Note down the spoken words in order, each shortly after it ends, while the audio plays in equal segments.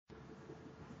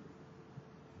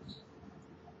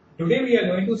Today we are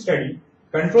going to study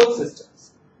control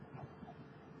systems.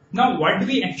 Now what do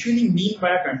we actually mean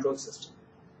by a control system?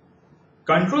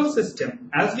 Control system,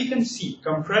 as we can see,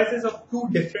 comprises of two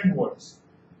different words.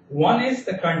 One is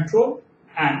the control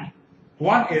and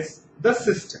one is the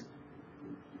system.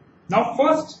 Now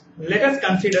first, let us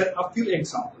consider a few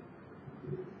examples.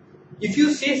 If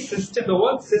you say system, the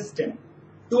word system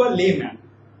to a layman,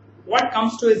 what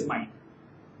comes to his mind?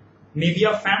 Maybe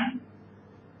a fan,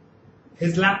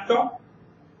 his laptop,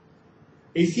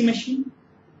 AC machine.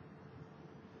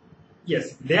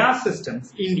 Yes, they are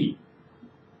systems indeed.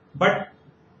 But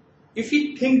if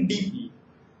we think deeply,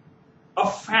 a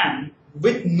fan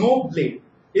with no blade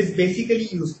is basically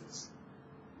useless.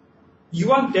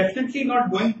 You are definitely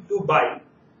not going to buy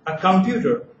a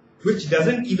computer which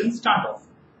doesn't even start off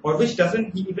or which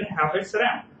doesn't even have its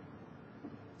RAM.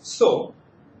 So,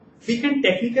 we can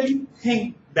technically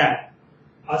think that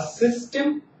a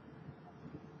system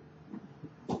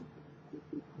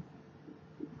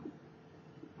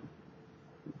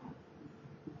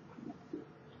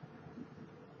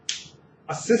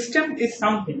is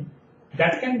something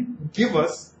that can give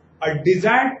us a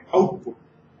desired output.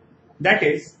 That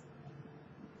is,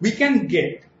 we can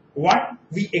get what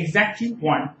we exactly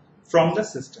want from the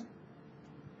system.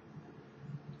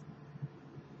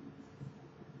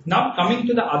 Now coming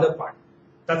to the other part,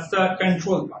 that's the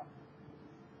control part.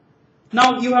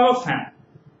 Now you have a fan,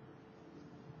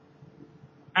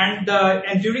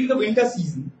 and during the winter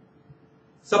season,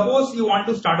 suppose you want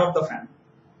to start off the fan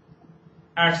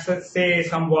at say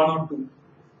some 1 or 2,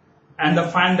 and the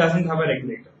fan doesn't have a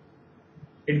regulator.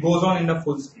 It goes on in the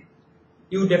full speed.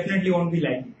 You definitely won't be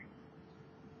liking it.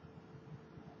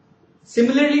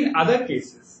 Similarly, in other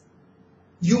cases,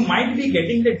 you might be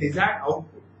getting the desired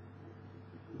output,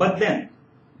 but then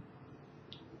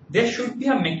there should be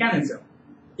a mechanism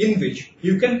in which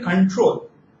you can control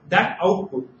that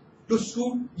output to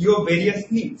suit your various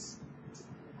needs.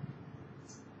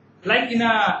 Like in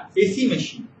a AC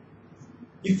machine,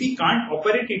 if we can't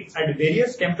operate it at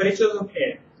various temperatures of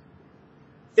air,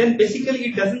 then basically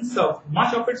it doesn't serve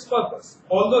much of its purpose,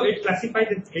 although it classifies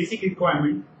its basic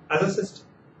requirement as a system.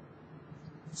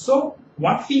 So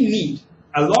what we need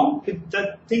along with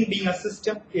the thing being a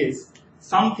system is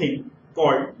something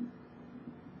called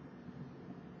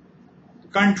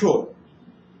control.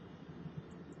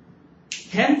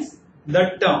 Hence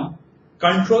the term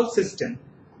control system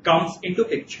comes into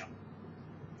picture.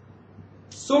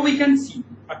 So we can see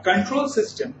a control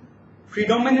system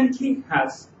predominantly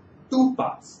has two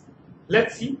parts.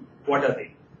 Let's see what are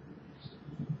they.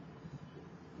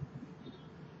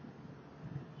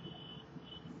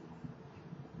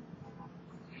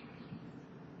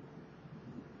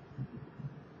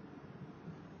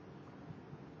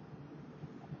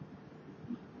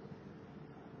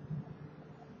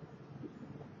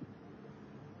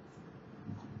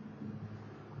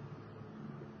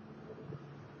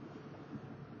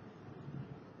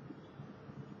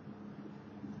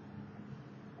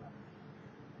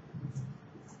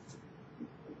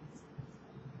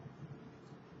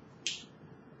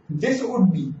 This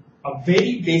would be a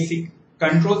very basic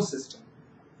control system.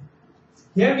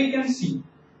 Here we can see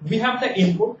we have the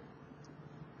input.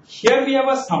 Here we have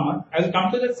a summer. I will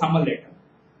come to the summer later.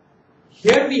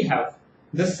 Here we have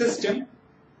the system.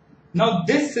 Now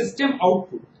this system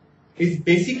output is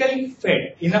basically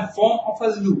fed in a form of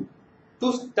a loop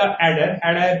to the adder,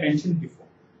 as I have mentioned before.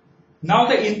 Now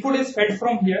the input is fed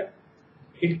from here.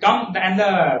 It comes and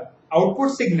the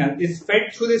output signal is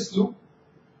fed through this loop.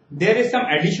 There is some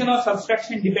addition or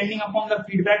subtraction depending upon the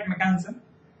feedback mechanism,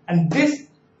 and this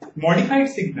modified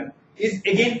signal is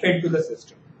again fed to the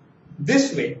system.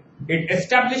 This way, it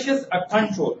establishes a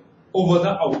control over the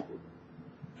output.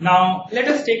 Now, let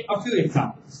us take a few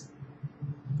examples.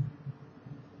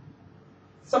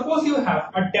 Suppose you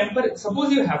have a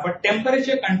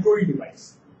temperature control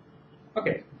device,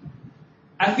 okay,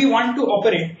 and we want to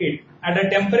operate it at a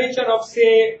temperature of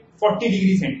say 40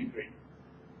 degrees centigrade.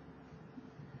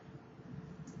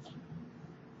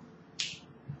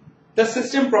 The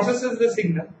system processes the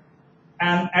signal,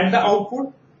 and at the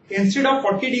output, instead of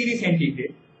 40 degrees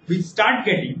centigrade, we start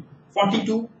getting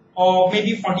 42 or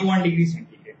maybe 41 degrees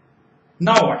centigrade.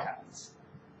 Now what happens?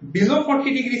 Below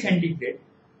 40 degrees centigrade,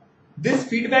 this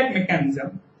feedback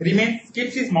mechanism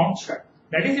keeps its mouth shut.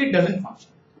 That is, it doesn't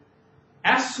function.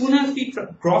 As soon as we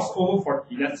cross over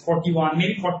 40, that's 41,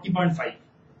 maybe 40.5,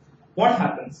 what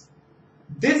happens?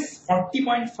 This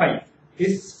 40.5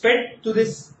 is fed to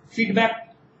this feedback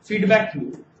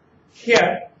loop.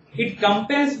 Here it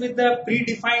compares with the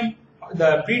predefined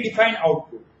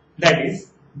output. That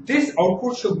is, this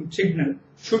output signal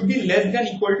should be less than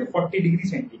equal to 40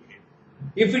 degrees centigrade.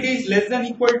 If it is less than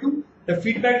equal to, the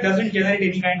feedback doesn't generate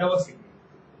any kind of a signal.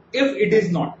 If it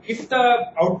is not, if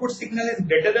the output signal is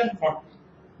greater than 40,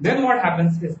 then what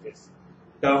happens is this.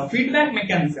 The feedback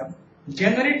mechanism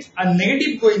generates a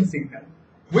negative going signal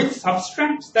which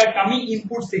subtracts the coming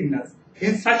input signals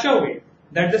in such a way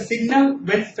that the signal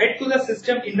when fed to the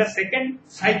system in the second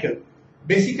cycle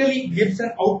basically gives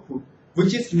an output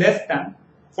which is less than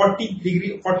 40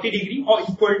 degree or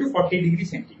equal to 40 degree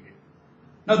centigrade.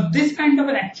 Now this kind of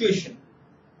an actuation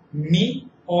may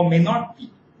or may not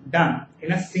be done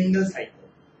in a single cycle.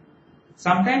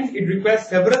 Sometimes it requires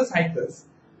several cycles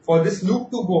for this loop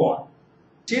to go on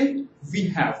till we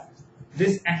have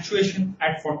this actuation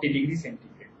at 40 degrees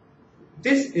centigrade.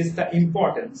 This is the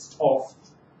importance of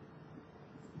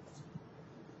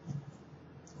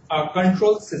a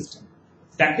control system.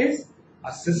 That is,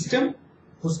 a system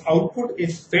whose output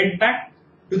is fed back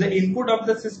to the input of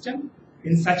the system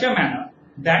in such a manner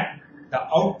that the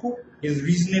output is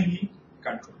reasonably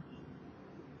controlled.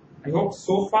 I hope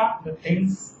so far the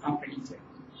things are pretty clear.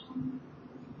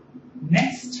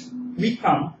 Next, we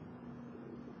come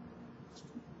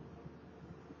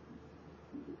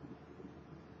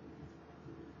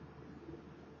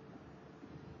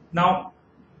now.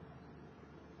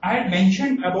 I had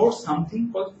mentioned about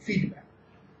something called feedback.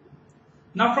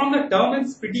 Now, from the term,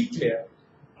 it's pretty clear.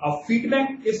 A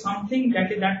feedback is something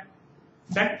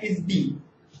that is being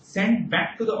sent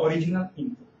back to the original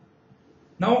input.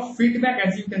 Now, feedback,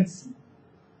 as you can see,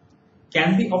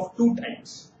 can be of two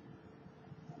types.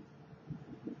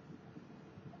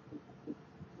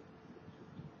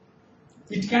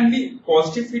 It can be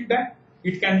positive feedback,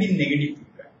 it can be negative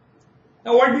feedback.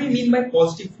 Now, what do we mean by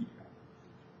positive feedback?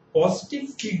 Positive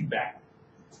feedback,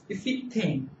 if we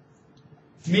think,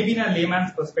 maybe in a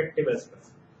layman's perspective as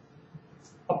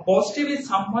well, a positive is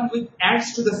someone who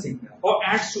adds to the signal or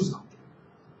adds to something.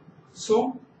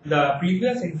 So, the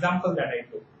previous example that I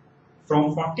took,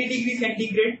 from 40 degrees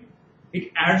centigrade,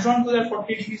 it adds on to that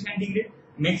 40 degrees centigrade,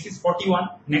 next is 41,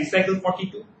 next cycle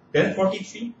 42, then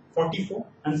 43, 44,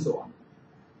 and so on.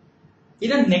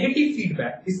 In a negative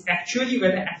feedback is actually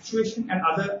where the actuation and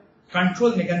other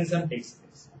control mechanism takes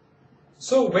place.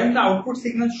 So when the output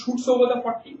signal shoots over the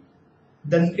 40,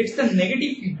 then it's the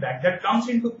negative feedback that comes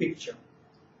into picture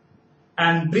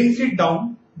and brings it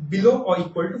down below or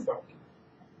equal to 40.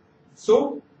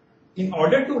 So in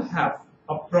order to have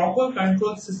a proper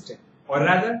control system, or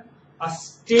rather a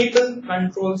stable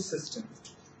control system,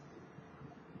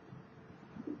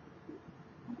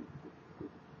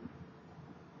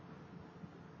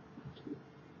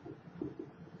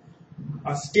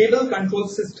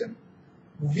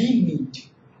 we need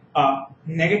a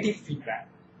negative feedback.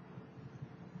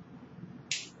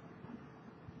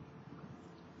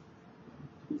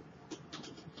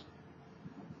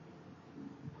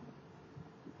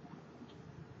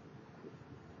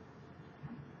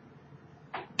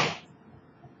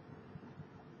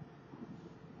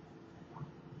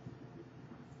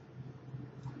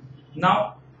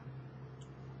 Now,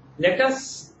 let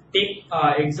us take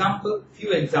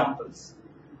few examples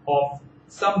of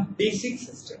some basic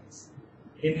systems.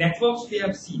 In networks, we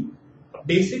have seen a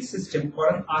basic system for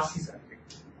an RC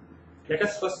circuit. Let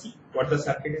us first see what the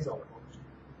circuit is all about.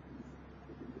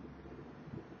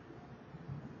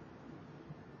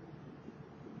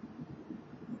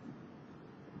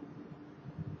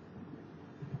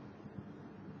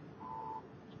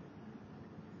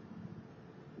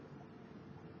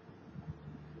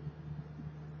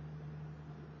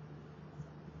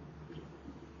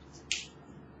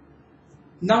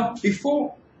 Now,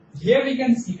 before here we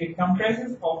can see it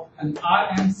comprises of an R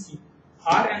and C,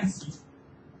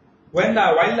 while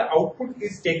the output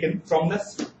is taken from the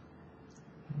C.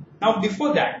 Now,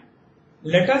 before that,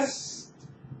 let us,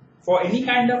 for any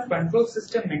kind of control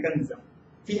system mechanism,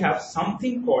 we have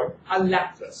something called a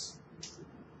Laplace.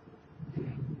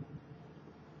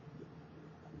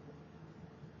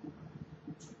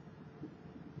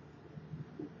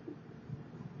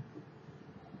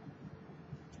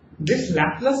 This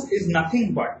Laplace is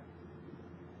nothing but,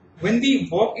 when we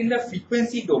work in the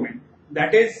frequency domain,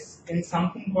 that is in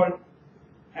something called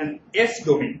an S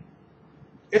domain,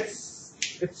 it's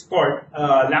called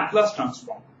Laplace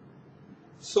transform.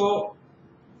 So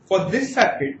for this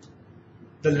circuit,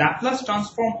 the Laplace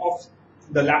transform of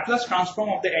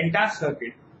the entire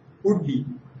circuit would be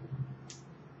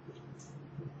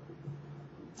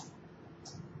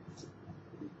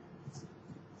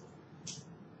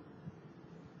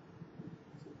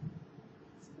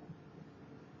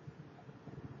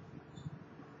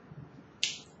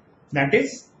that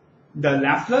is, the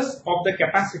Laplace of the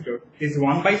capacitor is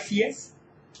 1 by Cs,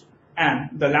 and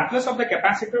the Laplace of the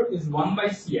capacitor is 1 by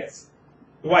Cs,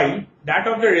 while that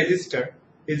of the resistor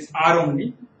is R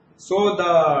only. So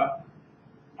the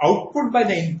output by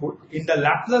the input in the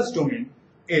Laplace domain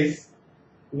is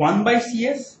 1 by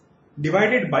Cs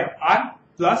divided by R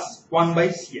plus 1 by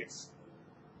Cs.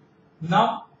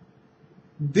 Now,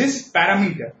 this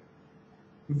parameter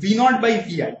V0 by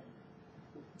Vi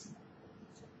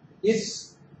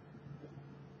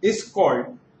is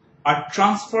called a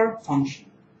transfer function.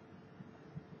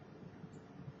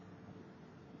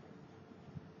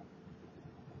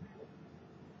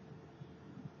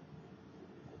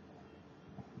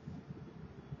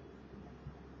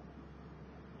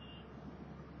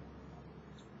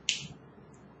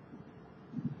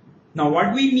 Now, what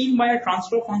do we mean by a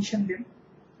transfer function then?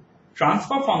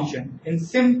 Transfer function, in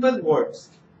simple words,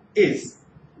 is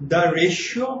the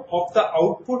ratio of the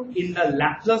output in the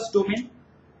Laplace domain,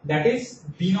 that is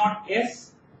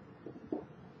V0s,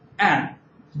 and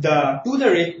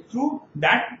through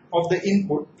that of the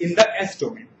input in the S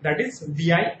domain, that is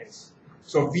VIS.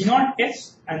 So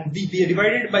V0s and V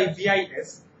divided by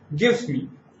VIS gives me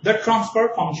the transfer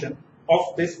function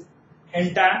of this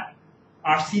entire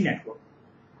RC network.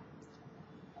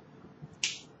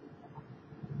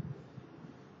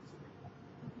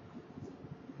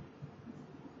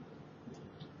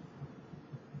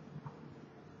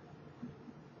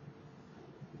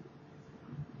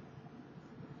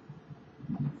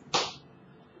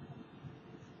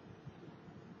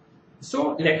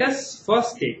 So let us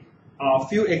first take a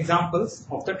few examples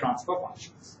of the transfer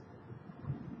functions.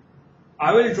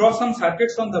 I will draw some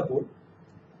circuits on the board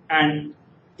and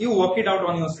you work it out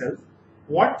on yourself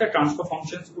what the transfer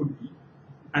functions would be,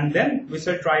 and then we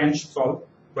shall try and solve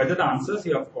whether the answers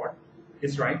you have got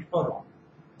is right or wrong.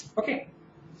 Okay.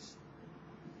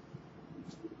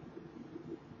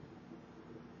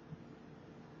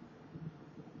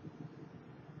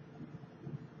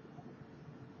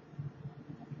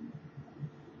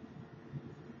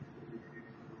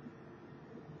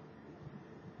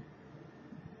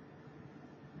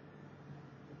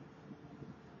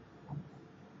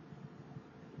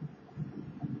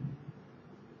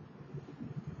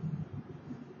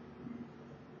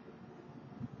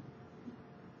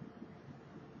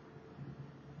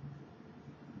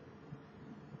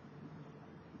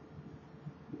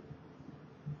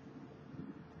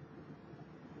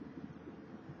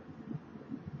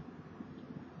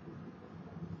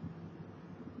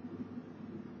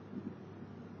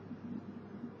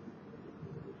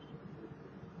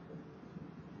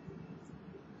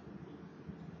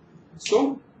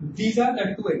 So these are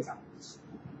the two examples.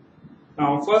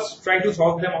 Now first try to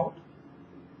solve them out.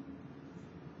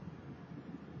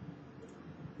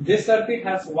 This circuit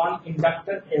has one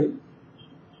inductor L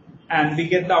and we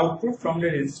get the output from the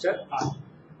resistor R.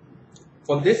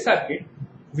 For this circuit,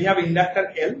 we have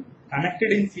inductor L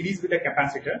connected in series with a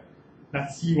capacitor,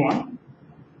 that's C1,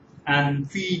 and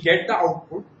we get the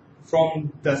output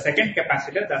from the second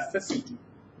capacitor, that's the C2.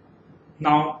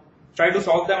 Now try to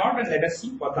solve them out and let us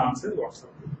see what the answer works out.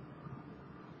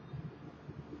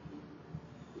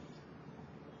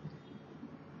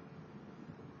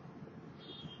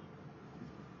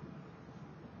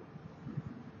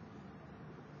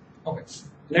 Okay,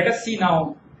 let us see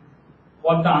now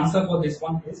what the answer for this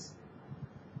one is.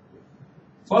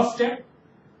 First step,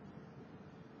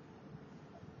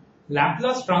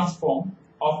 Laplace transform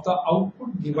of the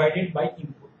output divided by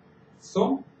input.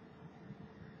 So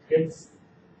it's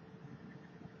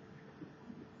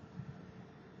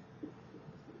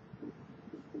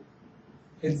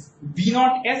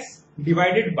V0s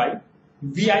divided by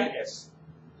VIS.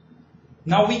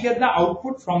 Now we get the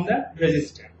output from the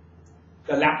resistor.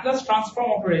 The Laplace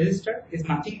transform of a resistor is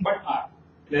nothing but R.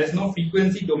 There is no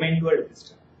frequency domain to a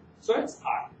resistor. So it's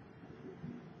R.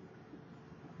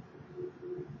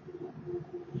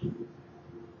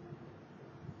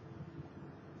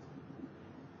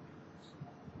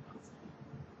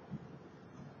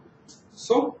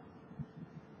 So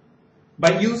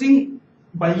by using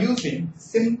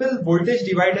simple voltage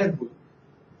divider rule,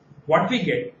 what we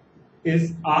get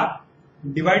is R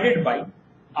divided by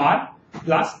R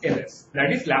plus Ls.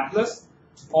 That is Laplace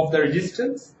of the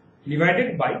resistance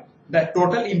divided by the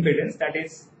total impedance, that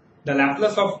is the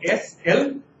Laplace of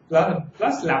SL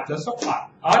plus Laplace of R.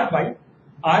 R by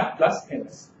R plus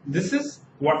Ls. This is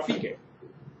what we get.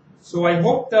 So I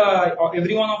hope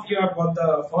every one of you have got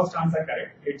the first answer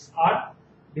correct. It's R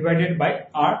divided by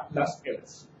R plus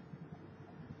Ls.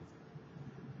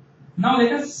 Now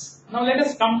let us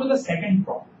come to the second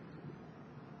problem.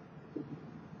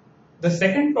 The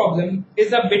second problem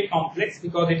is a bit complex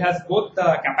because it has both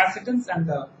the capacitance and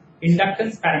the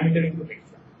inductance parameter into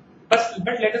picture.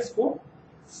 But let us go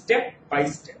step by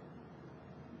step.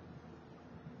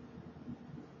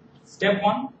 Step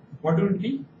 1, what will it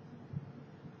be?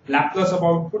 Laplace of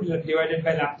output divided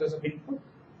by Laplace of input.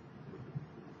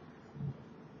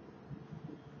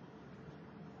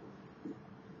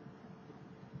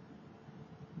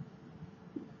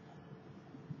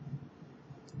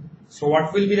 So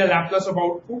what will be the Laplace of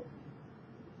output?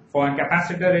 For a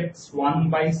capacitor, it's 1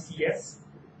 by Cs.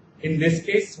 In this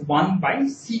case, 1 by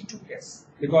C2S,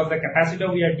 because the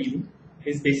capacitor we are dealing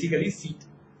is basically C2.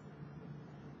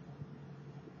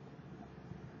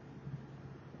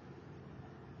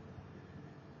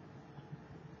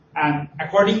 And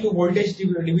according to voltage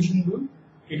division rule,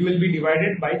 it will be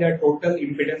divided by the total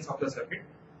impedance of the circuit.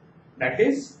 That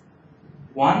is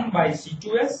 1 by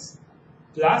C2S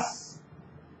plus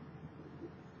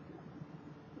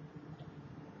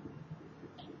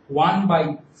 1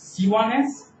 by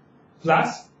C1S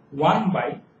plus 1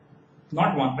 by,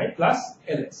 not 1 by, plus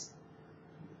Ls.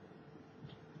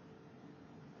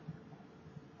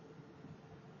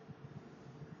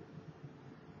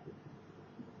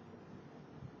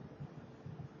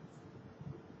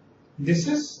 This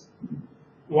is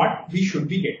what we should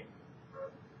be getting.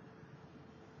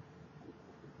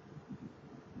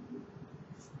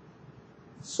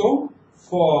 So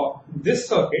for this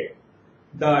circuit,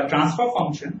 the transfer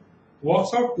function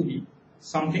works out to be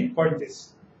something called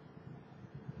this.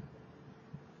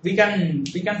 We can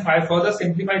further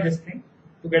simplify this thing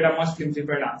to get a much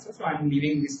simplified answer. So I am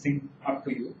leaving this thing up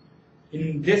to you.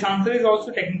 In this answer is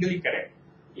also technically correct.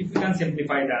 If we can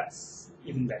simplify, that's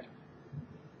even better.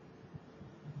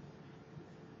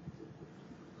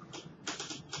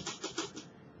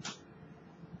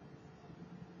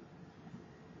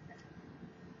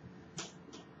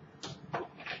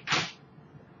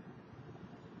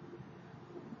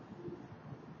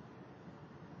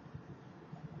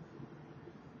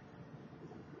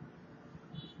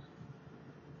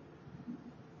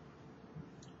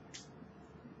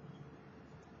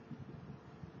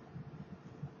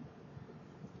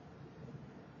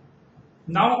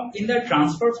 Now, in the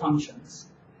transfer functions,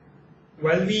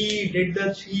 well, we did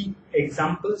the 3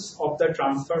 examples of the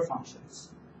transfer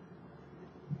functions.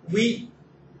 We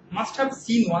must have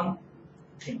seen one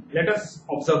thing. Let us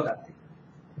observe that thing.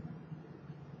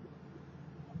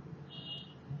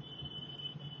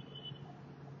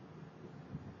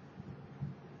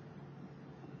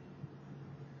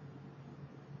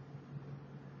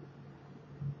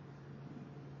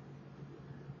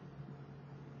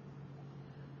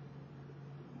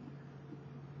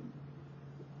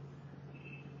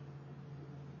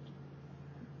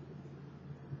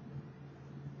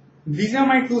 These are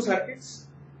my 2 circuits.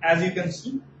 As you can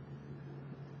see,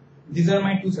 these are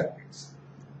my 2 circuits.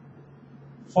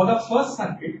 For the first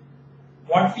circuit,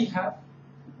 what we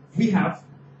have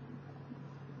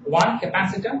one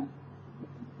capacitor,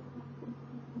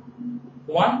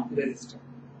 one resistor.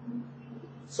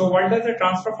 So what does the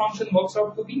transfer function works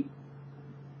out to be?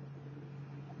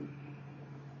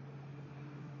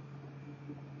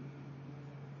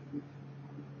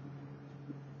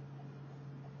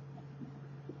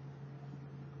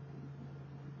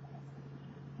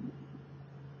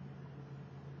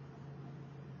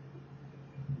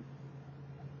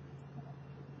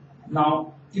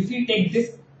 Now, if we take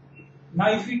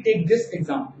this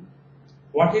example,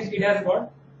 what is it has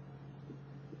got?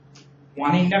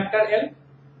 One inductor L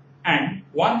and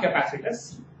one capacitor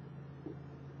C.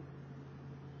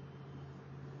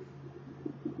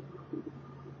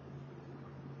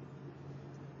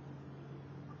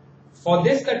 For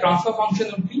this, the transfer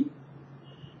function would be,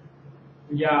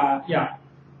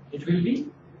 it will be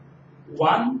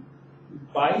 1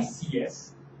 by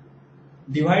Cs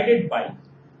divided by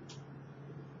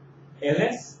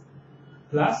Ls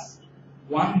plus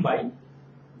 1 by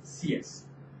Cs,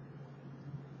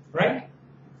 right?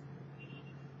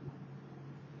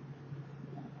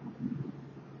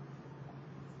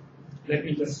 Let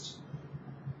me just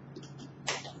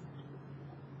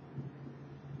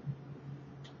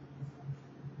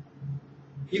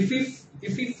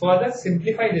if we further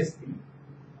simplify this thing,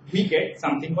 we get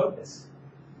something called this.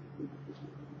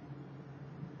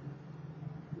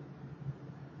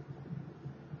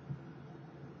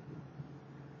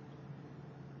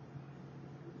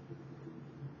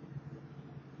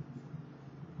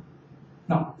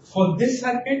 Now, for this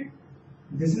circuit,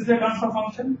 this is the transfer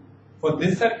function. For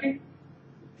this circuit,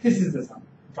 this is the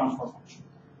transfer function.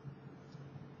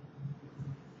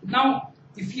 Now,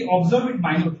 if we observe it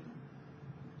minutely,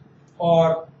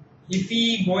 or if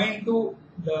we go into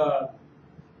the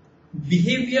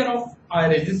behavior of a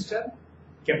resistor,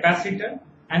 capacitor,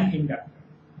 and inductor,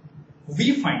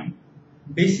 we find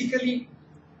basically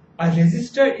a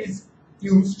resistor is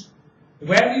used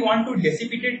where we want to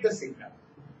dissipate the signal.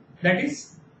 That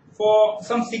is for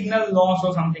some signal loss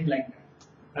or something like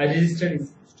that. A resistor is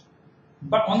used.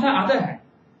 But on the other hand,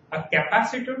 a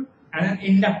capacitor and an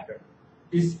inductor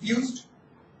is used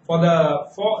for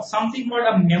something called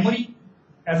a memory,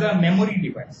 as a memory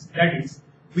device. That is,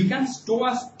 we can store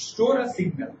a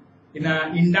signal in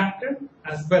an inductor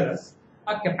as well as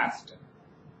a capacitor.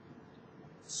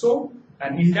 So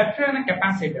an inductor and a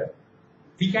capacitor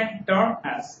we can term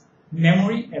as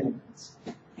memory elements.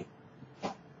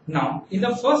 Now in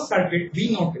the first circuit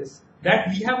we notice that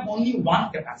we have only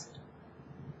one capacitor,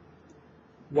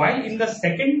 while in the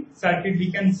second circuit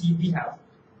we can see we have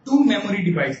two memory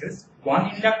devices,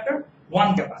 one inductor,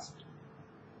 one capacitor.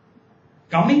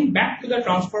 Coming back to the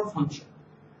transfer function,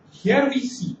 here we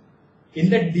see in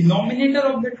the denominator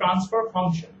of the transfer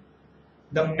function,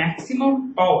 the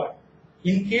maximum power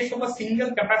in case of a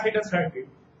single capacitor circuit,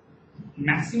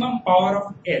 maximum power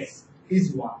of S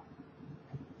is 1.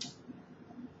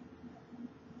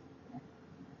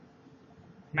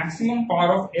 Maximum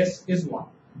power of S is 1.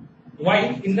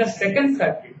 While in the second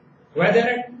circuit, where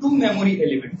there are two memory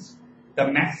elements, the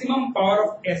maximum power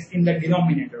of S in the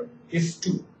denominator is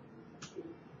 2.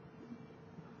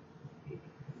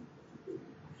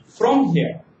 From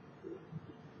here,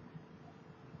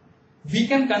 we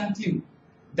can conclude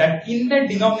that in the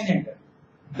denominator,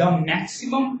 the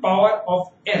maximum power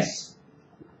of S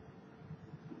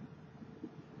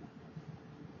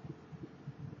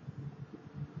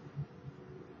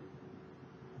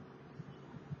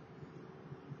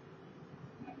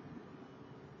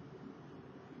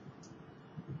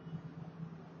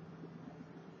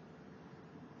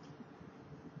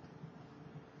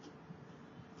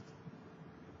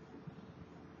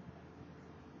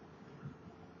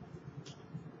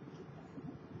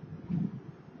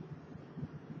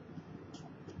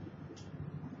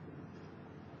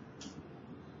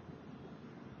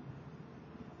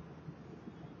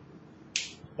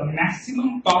the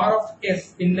maximum power of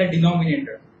S in the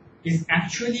denominator is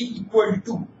actually equal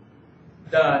to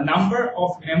the number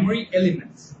of memory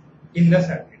elements in the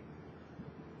circuit.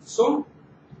 So,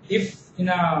 if in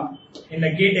the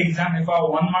GATE exam, if a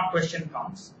 1 mark question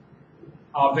comes,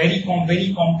 a very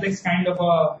complex kind of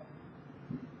a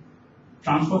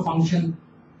transfer function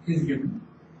is given.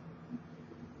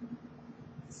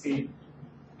 See,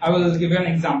 I will give you an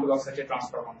example of such a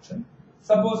transfer function.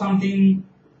 Suppose something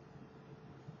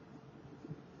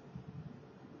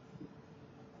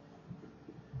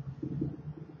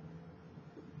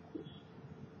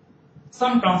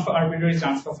some arbitrary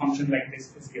transfer function like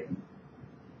this is given,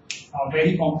 a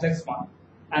very complex one,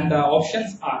 and the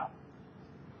options are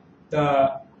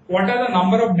what are the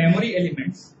number of memory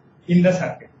elements in the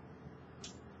circuit.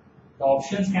 The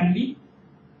options can be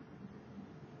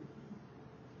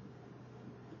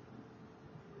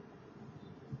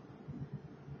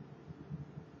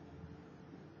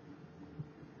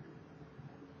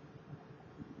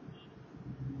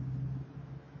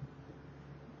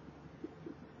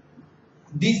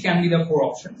these can be the 4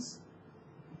 options.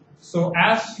 So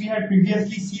as we had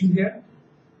previously seen here,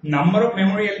 number of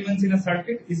memory elements in a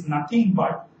circuit is nothing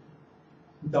but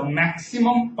the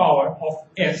maximum power of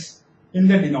S in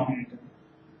the denominator,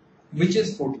 which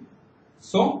is 40.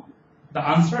 So the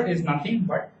answer is nothing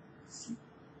but C.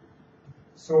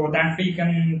 So that's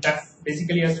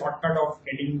basically a shortcut of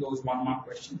getting those 1 mark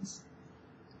questions.